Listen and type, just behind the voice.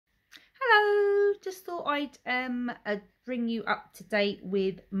just thought I'd bring you up to date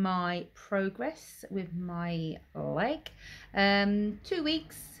with my progress with my leg. 2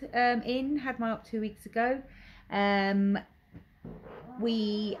 weeks in, had my op 2 weeks ago. I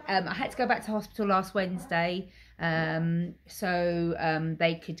had to go back to hospital last Wednesday, so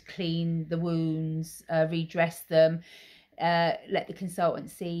they could clean the wounds, redress them, let the consultant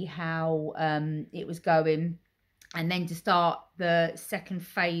see how it was going, and then to start the second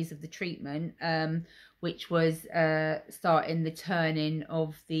phase of the treatment, which was starting the turning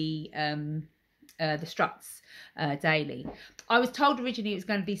of the struts daily. I was told originally it was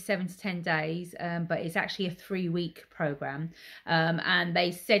going to be 7 to 10 days, but it's actually a 3-week program, and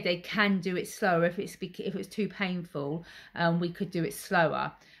they said they can do it slower if it's too painful. We could do it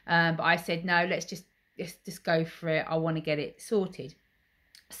slower, but I said no, let's just go for it. I want to get it sorted.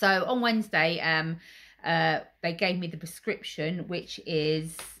 So on Wednesday, they gave me the prescription, which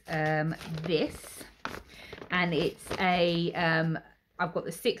is this, and it's I've got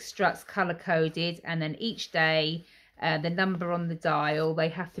the 6 struts color coded, and then each day the number on the dial, they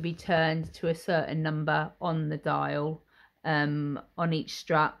have to be turned to a certain number on the dial on each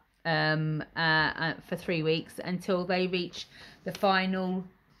strut for 3 weeks until they reach the final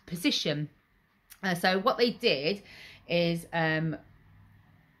position. So what they did is had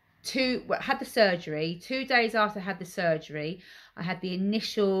the surgery. 2 days after I had the surgery, I had the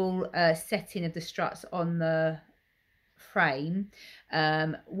initial setting of the struts on the frame.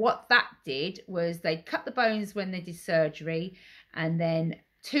 What that did was they cut the bones when they did surgery, and then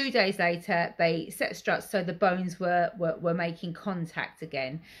 2 days later they set struts so the bones were making contact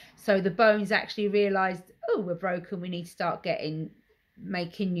again. So the bones actually realized, oh, we're broken, we need to start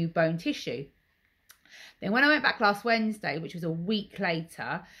making new bone tissue. Then when I went back last Wednesday, which was a week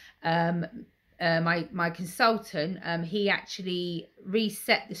later, my consultant, he actually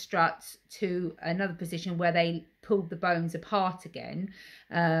reset the struts to another position where they pulled the bones apart again.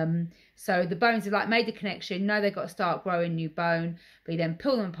 So the bones have made the connection. Now they've got to start growing new bone, but you then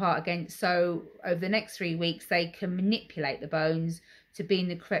pull them apart again. So over the next 3 weeks, they can manipulate the bones to be in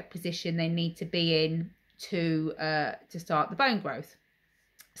the correct position they need to be in to start the bone growth.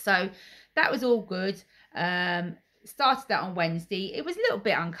 So that was all good. Started that on Wednesday. It was a little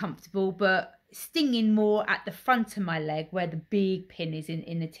bit uncomfortable, but stinging more at the front of my leg where the big pin is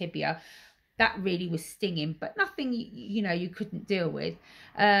in the tibia. That really was stinging, but nothing you couldn't deal with.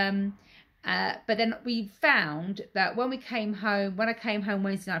 But then we found that when I came home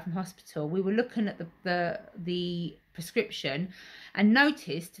Wednesday night from hospital, we were looking at the prescription and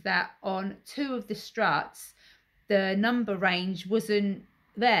noticed that on 2 of the struts the number range wasn't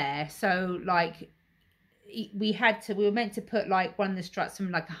there. So we were meant to put one of the struts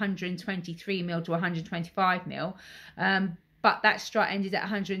from 123 mil to 125 mil, but that strut ended at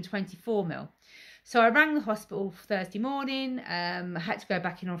 124 mil. So I rang the hospital Thursday morning. I had to go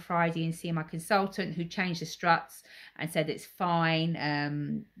back in on Friday and see my consultant, who changed the struts and said it's fine.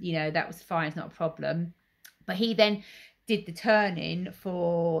 That was fine, it's not a problem. But he then did the turning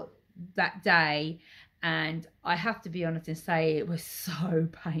for that day, and I have to be honest and say it was so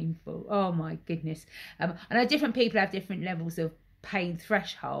painful. Oh my goodness. I know different people have different levels of pain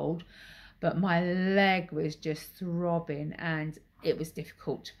threshold, but my leg was just throbbing and it was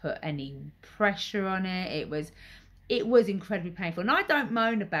difficult to put any pressure on it. It was incredibly painful. And I don't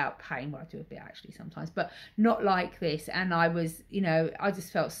moan about pain. Well, I do a bit actually sometimes, but not like this. And I was, I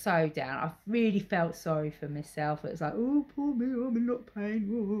just felt so down. I really felt sorry for myself. It was like, oh, poor me, I'm in a lot of pain.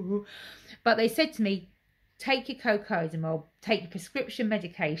 Oh. But they said to me, take your cocodamol, take your prescription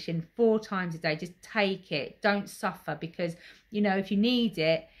medication 4 times a day. Just take it. Don't suffer, because, if you need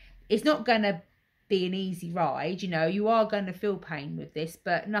it, it's not going to be an easy ride. You are going to feel pain with this,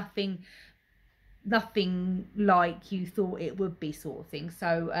 but nothing like you thought it would be, sort of thing.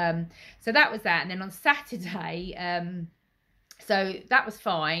 So that was that. And then on Saturday, so that was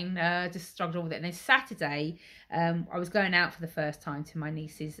fine, just struggled with it. And then Saturday, I was going out for the first time to my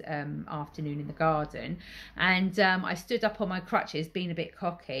niece's afternoon in the garden, and I stood up on my crutches, being a bit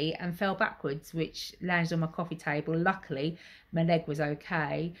cocky, and fell backwards, which landed on my coffee table. Luckily, my leg was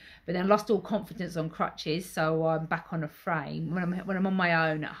okay, but then I lost all confidence on crutches, so I'm back on a frame. When I'm on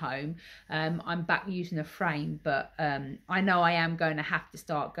my own at home, I'm back using a frame, but I know I am going to have to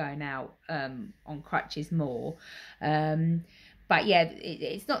start going out on crutches more. But yeah,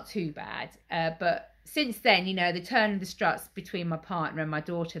 it's not too bad. But since then, the turn of the struts between my partner and my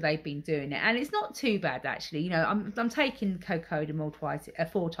daughter, they've been doing it, and it's not too bad actually. I'm taking cocodamol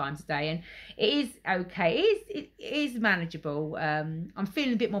 4 times a day, and it is okay. It is manageable. I'm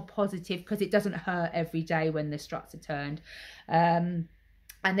feeling a bit more positive because it doesn't hurt every day when the struts are turned.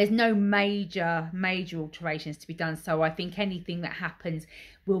 and there's no major alterations to be done. So I think anything that happens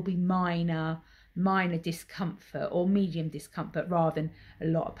will be minor discomfort or medium discomfort rather than a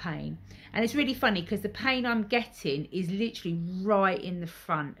lot of pain. And it's really funny because the pain I'm getting is literally right in the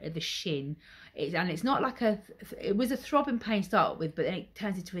front of the shin. It's not like it was a throbbing pain to start with, but then it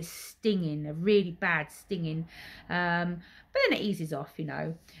turns into a really bad stinging. But then it eases off, you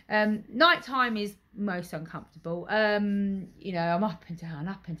know. Nighttime is most uncomfortable. You know, I'm up and down,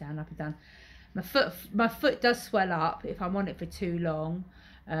 up and down, up and down. My foot does swell up if I'm on it for too long.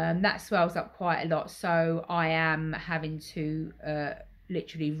 That swells up quite a lot, so I am having to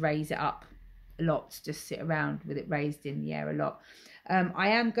literally raise it up a lot, just sit around with it raised in the air a lot. I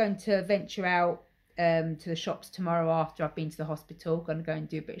am going to venture out to the shops tomorrow after I've been to the hospital. I'm going to go and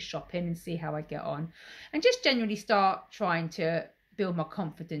do a bit of shopping and see how I get on, and just generally start trying to build my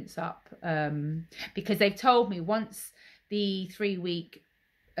confidence up, because they've told me once the 3-week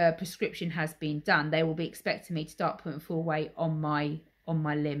prescription has been done, they will be expecting me to start putting full weight on my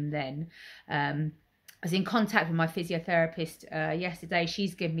limb then. I was in contact with my physiotherapist yesterday.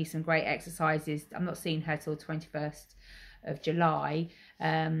 She's given me some great exercises. I'm not seeing her till 21st of July,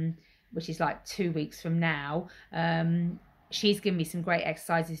 which is like 2 weeks from now. She's given me some great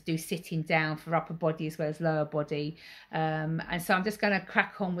exercises to do sitting down for upper body as well as lower body, and so I'm just going to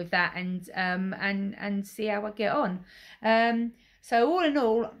crack on with that and see how I get on. So all in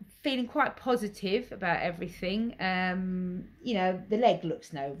all, feeling quite positive about everything. You know, the leg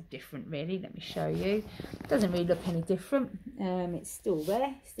looks no different really. Let me show you. It doesn't really look any different. It's still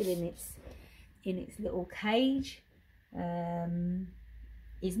there, still in its little cage.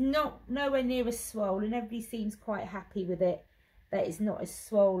 It's nowhere near as swollen. Everybody seems quite happy with it, that it's not as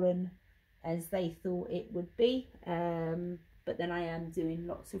swollen as they thought it would be. But then I am doing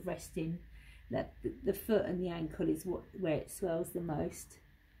lots of resting. That the foot and the ankle is where it swells the most.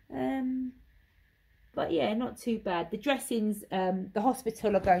 But yeah, not too bad. The dressings, the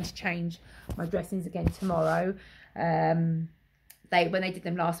hospital are going to change my dressings again tomorrow. When they did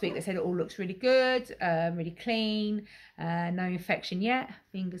them last week, they said it all looks really good, really clean, no infection yet,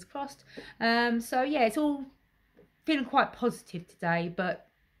 fingers crossed. So yeah, it's all feeling quite positive today, but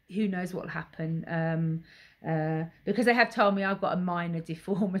who knows what will happen. Because they have told me I've got a minor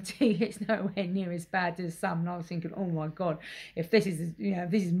deformity. It's nowhere near as bad as some, and I was thinking, oh my god, if this is, you know,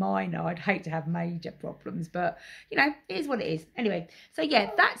 if this is minor, I'd hate to have major problems. But you know, it is what it is. Anyway, so yeah,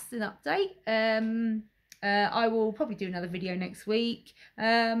 that's an update. I will probably do another video next week,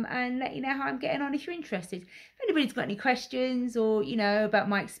 and let you know how I'm getting on if you're interested. If anybody's got any questions, or you know, about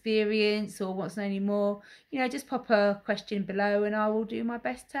my experience, or wants to know any more, you know, just pop a question below and I will do my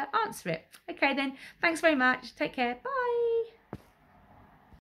best to answer it. Okay then, thanks very much, take care, bye.